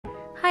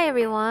Hi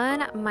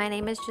everyone, my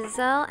name is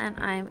Giselle and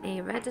I'm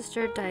a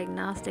registered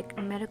diagnostic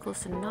medical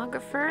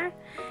sonographer,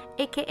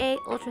 aka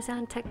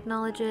ultrasound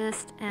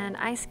technologist, and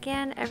I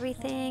scan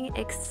everything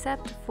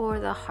except for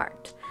the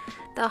heart.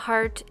 The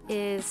heart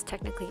is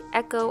technically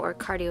echo or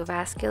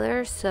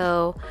cardiovascular,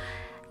 so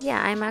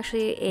yeah, I'm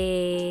actually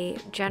a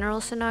general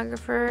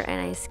sonographer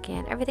and I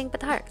scan everything but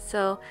the heart.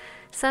 So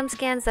some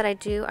scans that I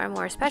do are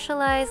more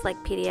specialized, like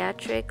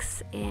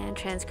pediatrics and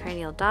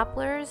transcranial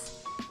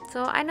Dopplers.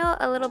 So I know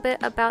a little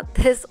bit about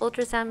this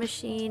ultrasound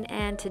machine,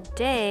 and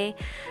today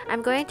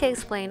I'm going to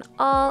explain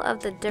all of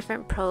the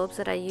different probes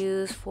that I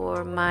use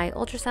for my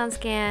ultrasound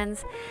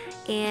scans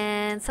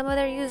and some of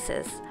their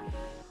uses.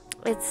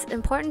 It's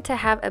important to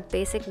have a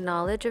basic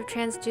knowledge of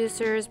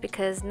transducers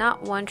because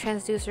not one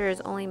transducer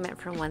is only meant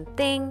for one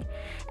thing,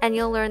 and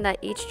you'll learn that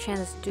each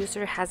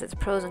transducer has its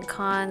pros and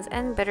cons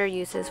and better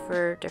uses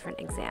for different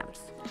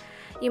exams.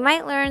 You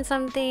might learn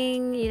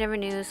something you never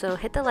knew, so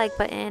hit the like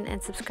button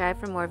and subscribe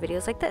for more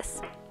videos like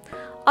this.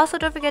 Also,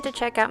 don't forget to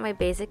check out my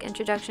basic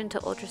introduction to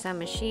ultrasound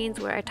machines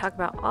where I talk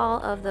about all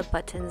of the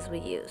buttons we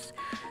use.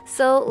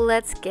 So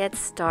let's get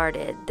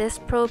started. This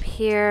probe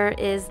here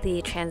is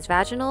the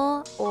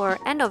transvaginal or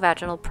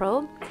endovaginal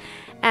probe.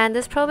 And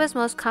this probe is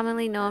most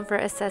commonly known for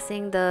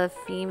assessing the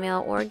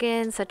female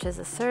organs such as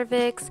the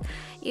cervix,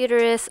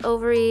 uterus,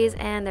 ovaries,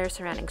 and their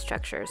surrounding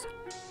structures.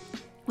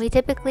 We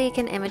typically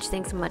can image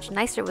things much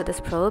nicer with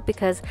this probe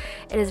because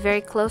it is very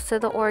close to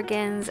the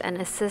organs and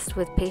assists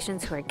with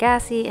patients who are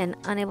gassy and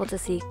unable to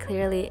see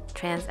clearly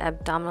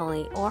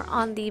transabdominally or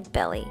on the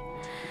belly.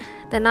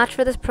 The notch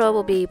for this probe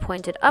will be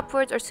pointed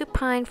upwards or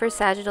supine for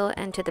sagittal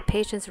and to the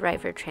patient's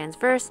right for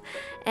transverse.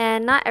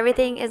 And not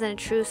everything is in a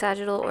true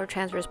sagittal or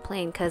transverse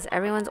plane because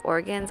everyone's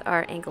organs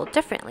are angled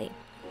differently.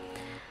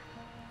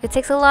 It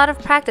takes a lot of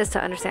practice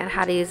to understand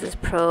how to use this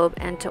probe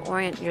and to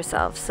orient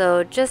yourself,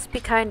 so just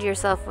be kind to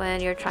yourself when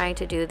you're trying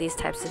to do these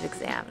types of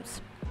exams.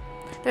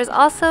 There's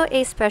also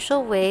a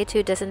special way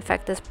to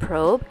disinfect this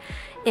probe.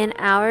 In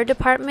our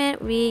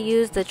department, we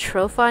use the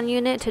Trophon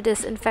unit to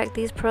disinfect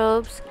these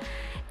probes,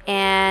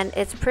 and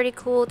it's pretty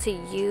cool to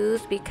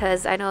use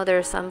because I know there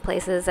are some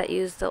places that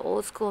use the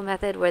old school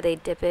method where they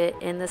dip it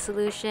in the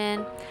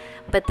solution,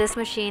 but this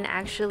machine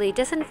actually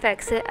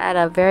disinfects it at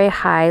a very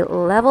high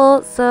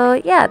level. So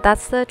yeah,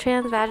 that's the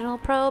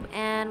transvaginal probe,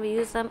 and we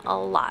use them a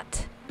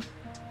lot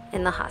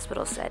in the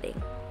hospital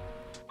setting.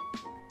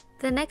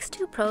 The next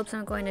two probes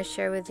I'm going to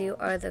share with you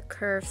are the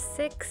Curve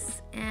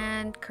 6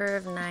 and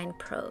Curve 9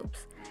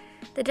 probes.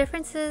 The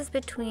differences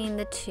between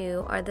the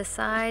two are the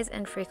size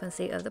and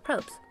frequency of the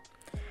probes.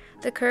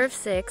 The Curve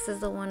 6 is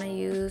the one I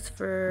use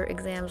for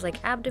exams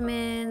like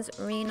abdomens,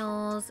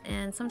 renals,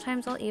 and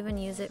sometimes I'll even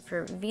use it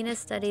for venous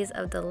studies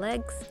of the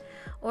legs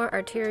or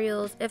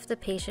arterioles if the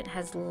patient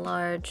has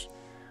large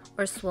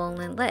or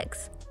swollen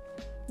legs.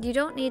 You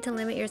don't need to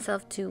limit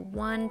yourself to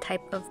one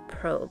type of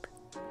probe.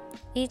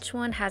 Each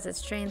one has its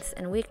strengths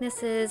and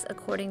weaknesses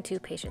according to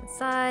patient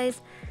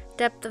size,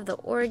 depth of the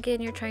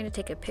organ you're trying to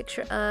take a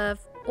picture of,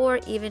 or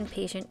even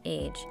patient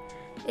age.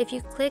 If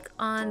you click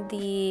on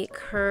the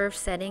curve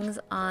settings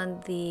on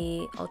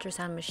the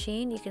ultrasound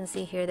machine, you can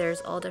see here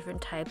there's all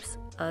different types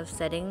of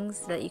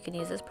settings that you can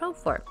use this probe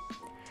for.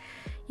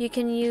 You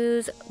can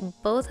use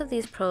both of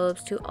these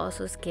probes to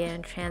also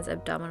scan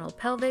transabdominal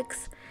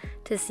pelvics,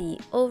 to see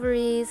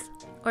ovaries,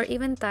 or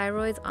even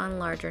thyroids on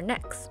larger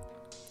necks.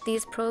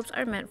 These probes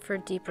are meant for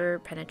deeper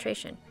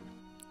penetration.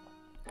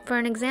 For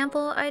an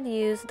example, I'd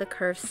use the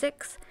Curve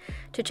 6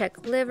 to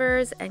check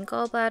livers and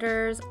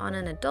gallbladders on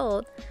an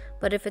adult,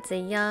 but if it's a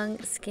young,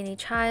 skinny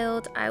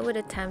child, I would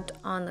attempt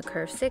on the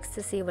Curve 6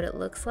 to see what it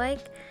looks like,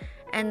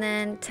 and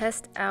then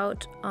test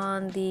out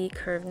on the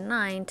Curve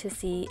 9 to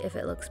see if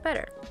it looks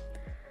better.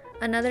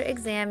 Another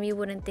exam you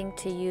wouldn't think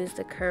to use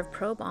the Curve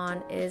probe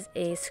on is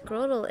a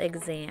scrotal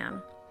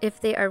exam. If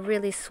they are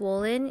really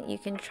swollen, you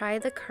can try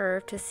the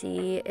Curve to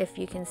see if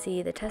you can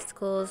see the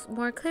testicles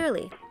more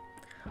clearly.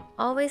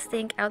 Always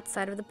think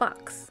outside of the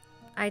box.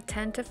 I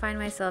tend to find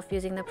myself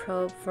using the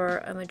probe for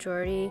a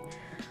majority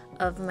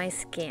of my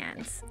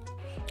scans.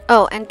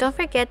 Oh, and don't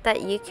forget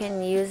that you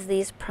can use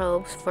these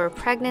probes for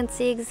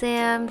pregnancy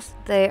exams.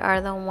 They are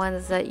the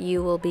ones that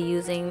you will be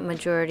using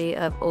majority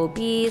of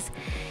OBs.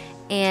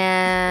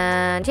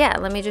 And yeah,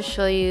 let me just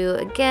show you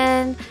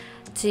again.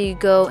 To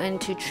go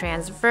into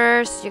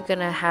transverse, you're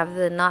gonna have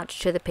the notch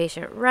to the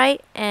patient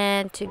right,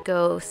 and to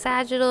go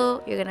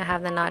sagittal, you're gonna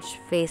have the notch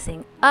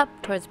facing up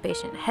towards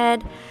patient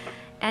head.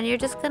 And you're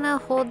just gonna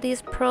hold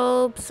these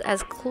probes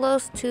as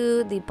close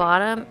to the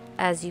bottom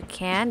as you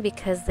can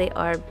because they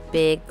are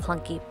big,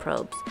 clunky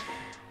probes.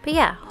 But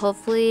yeah,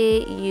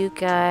 hopefully you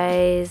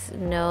guys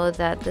know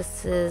that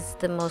this is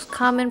the most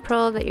common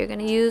probe that you're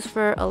gonna use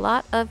for a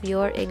lot of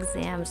your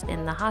exams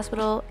in the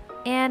hospital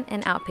and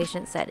in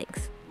outpatient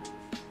settings.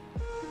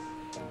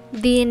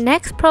 The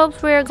next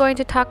probes we're going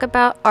to talk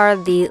about are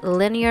the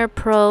linear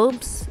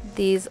probes.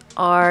 These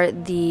are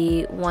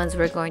the ones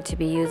we're going to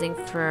be using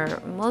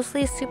for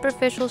mostly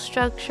superficial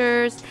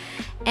structures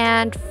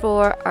and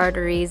for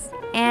arteries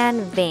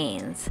and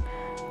veins.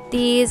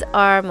 These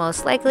are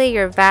most likely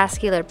your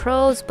vascular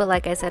probes, but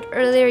like I said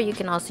earlier, you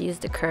can also use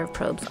the curved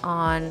probes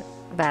on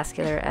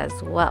vascular as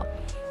well.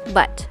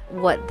 But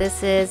what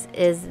this is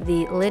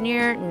the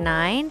linear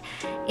 9,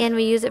 and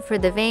we use it for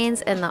the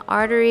veins and the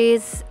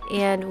arteries,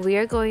 and we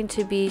are going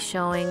to be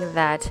showing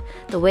that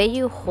the way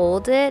you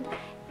hold it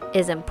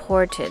is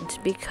important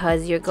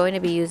because you're going to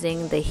be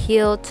using the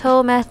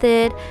heel-toe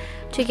method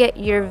to get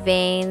your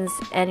veins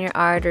and your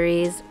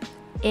arteries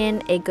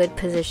in a good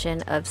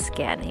position of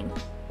scanning.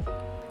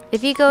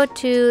 If you go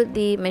to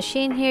the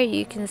machine here,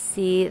 you can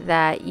see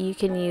that you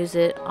can use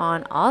it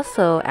on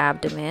also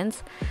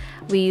abdomens.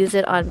 We use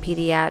it on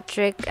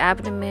pediatric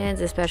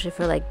abdomens, especially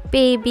for like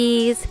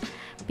babies,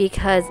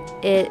 because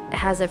it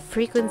has a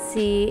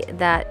frequency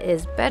that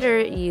is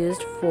better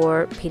used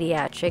for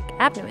pediatric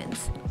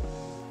abdomens.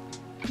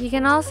 You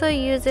can also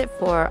use it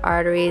for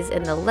arteries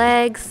in the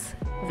legs,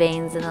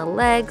 veins in the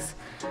legs,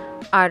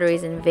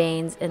 arteries and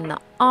veins in the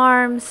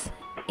arms,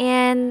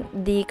 and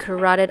the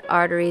carotid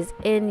arteries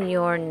in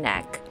your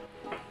neck.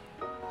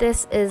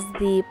 This is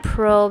the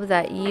probe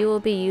that you will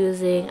be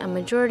using a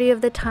majority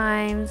of the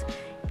times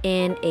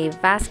in a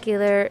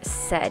vascular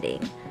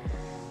setting.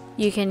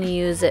 You can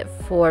use it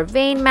for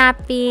vein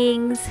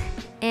mappings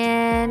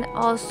and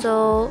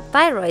also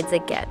thyroids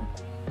again.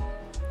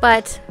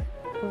 But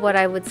what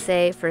I would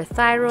say for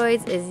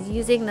thyroids is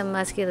using the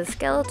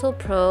musculoskeletal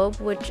probe,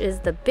 which is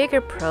the bigger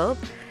probe.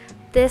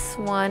 This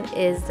one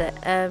is the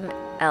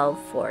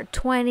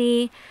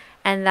ML420,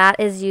 and that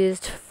is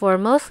used for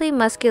mostly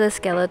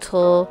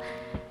musculoskeletal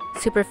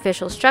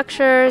superficial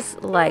structures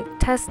like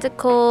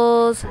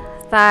testicles,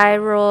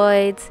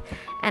 thyroids,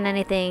 and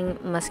anything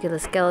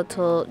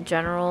musculoskeletal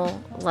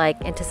general like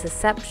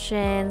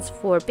intussusceptions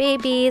for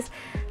babies,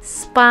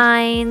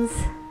 spines,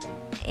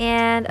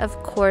 and of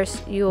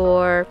course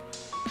your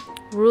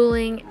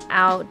ruling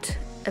out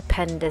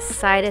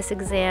appendicitis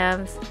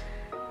exams.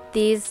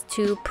 These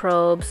two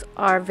probes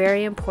are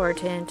very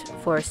important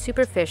for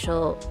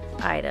superficial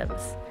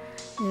items.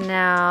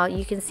 Now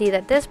you can see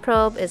that this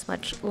probe is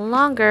much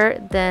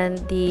longer than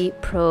the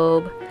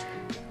probe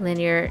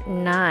linear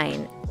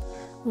 9.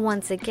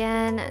 Once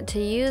again, to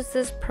use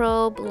this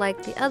probe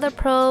like the other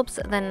probes,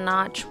 the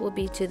notch will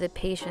be to the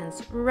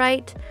patient's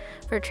right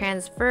for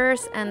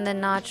transverse, and the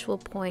notch will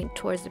point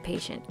towards the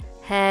patient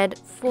head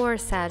for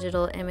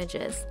sagittal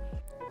images.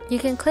 You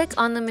can click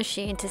on the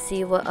machine to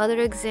see what other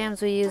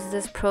exams we use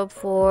this probe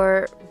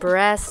for: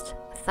 breast,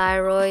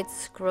 thyroid,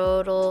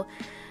 scrotal,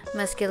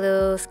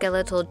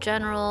 musculoskeletal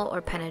general,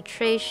 or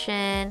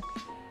penetration.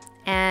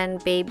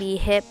 And baby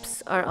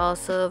hips are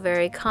also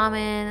very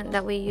common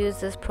that we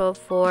use this probe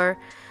for.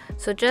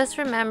 So just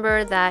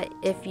remember that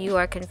if you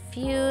are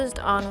confused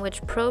on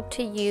which probe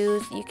to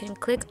use, you can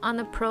click on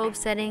the probe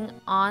setting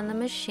on the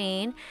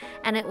machine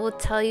and it will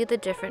tell you the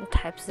different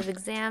types of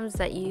exams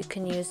that you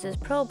can use this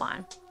probe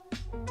on.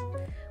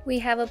 We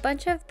have a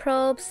bunch of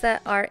probes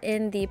that are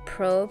in the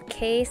probe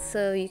case,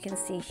 so you can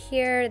see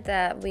here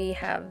that we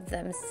have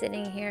them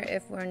sitting here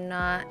if we're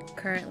not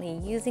currently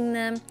using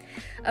them.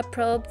 A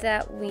probe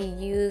that we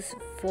use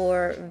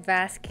for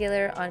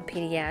vascular on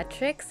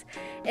pediatrics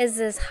is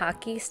this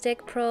hockey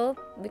stick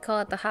probe. We call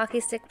it the hockey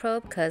stick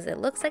probe because it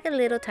looks like a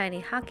little tiny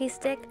hockey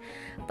stick,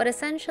 but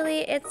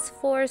essentially it's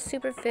for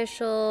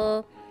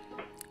superficial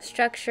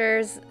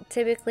structures,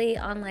 typically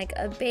on like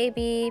a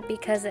baby,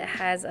 because it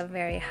has a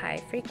very high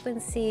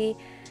frequency.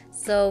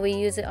 So we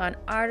use it on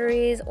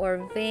arteries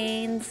or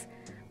veins,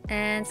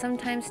 and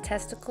sometimes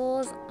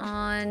testicles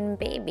on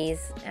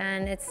babies,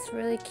 and it's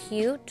really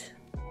cute,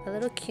 a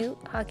little cute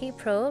hockey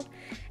probe.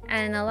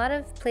 And a lot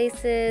of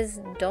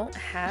places don't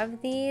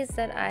have these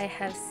that I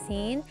have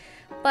seen,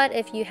 but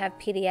if you have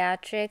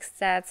pediatrics,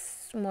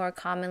 that's more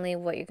commonly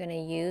what you're going to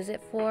use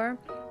it for.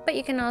 But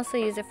you can also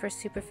use it for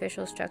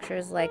superficial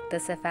structures like the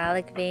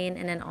cephalic vein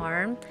in an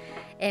arm.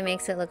 It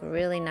makes it look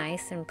really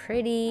nice and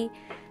pretty.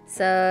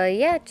 So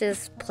yeah,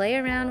 just play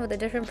around with the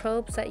different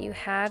probes that you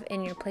have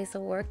in your place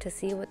of work to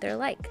see what they're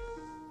like.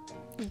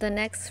 The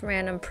next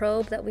random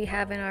probe that we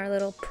have in our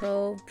little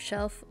probe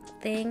shelf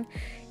thing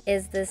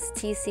is this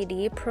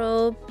TCD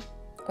probe,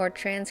 or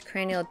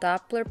transcranial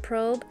Doppler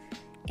probe.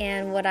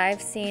 And what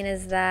I've seen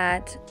is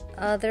that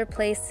other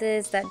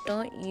places that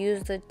don't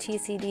use the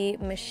TCD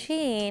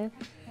machine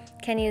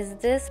can use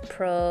this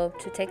probe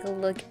to take a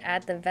look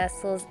at the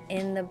vessels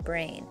in the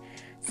brain.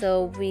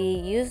 So we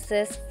use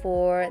this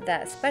for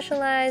that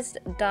specialized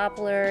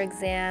Doppler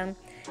exam,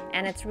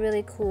 and it's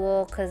really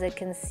cool because it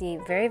can see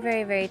very,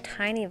 very, very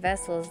tiny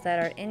vessels that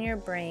are in your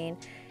brain,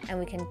 and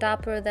we can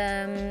Doppler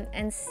them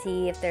and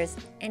see if there's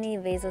any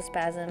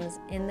vasospasms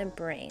in the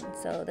brain.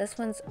 So this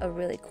one's a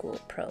really cool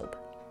probe.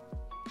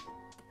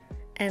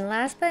 And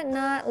last but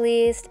not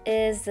least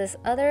is this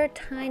other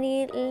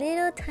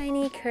little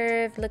tiny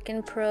curved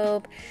looking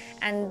probe,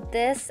 and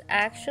this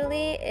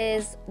actually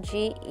is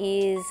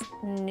GE's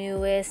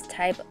newest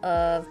type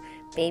of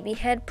baby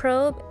head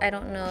probe. I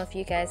don't know if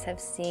you guys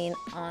have seen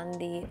on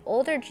the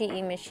older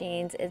GE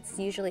machines, it's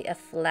usually a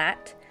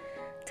flat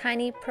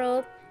tiny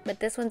probe, but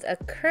this one's a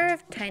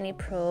curved tiny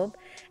probe,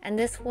 and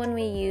this one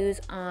we use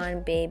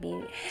on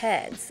baby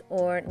heads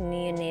or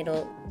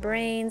neonatal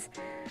brains,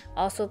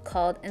 also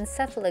called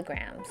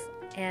encephalograms.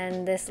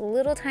 And this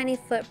little tiny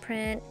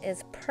footprint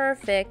is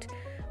perfect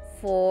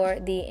for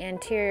the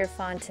anterior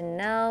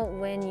fontanelle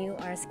when you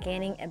are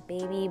scanning a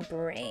baby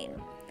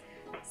brain.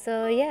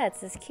 So yeah,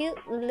 it's this cute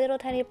little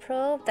tiny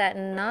probe that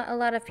not a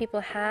lot of people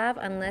have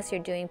unless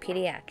you're doing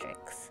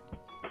pediatrics.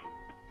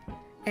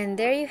 And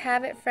there you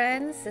have it,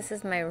 friends. This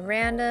is my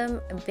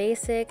random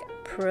basic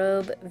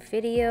probe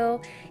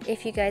video.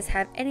 If you guys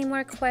have any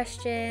more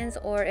questions,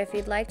 or if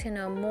you'd like to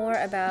know more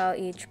about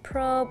each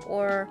probe,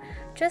 or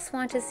just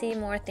want to see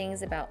more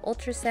things about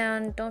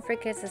ultrasound, don't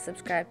forget to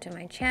subscribe to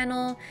my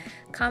channel.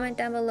 Comment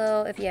down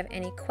below if you have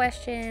any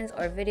questions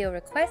or video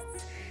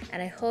requests.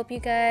 And I hope you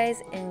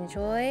guys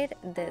enjoyed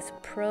this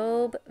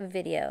probe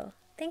video.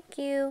 Thank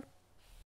you.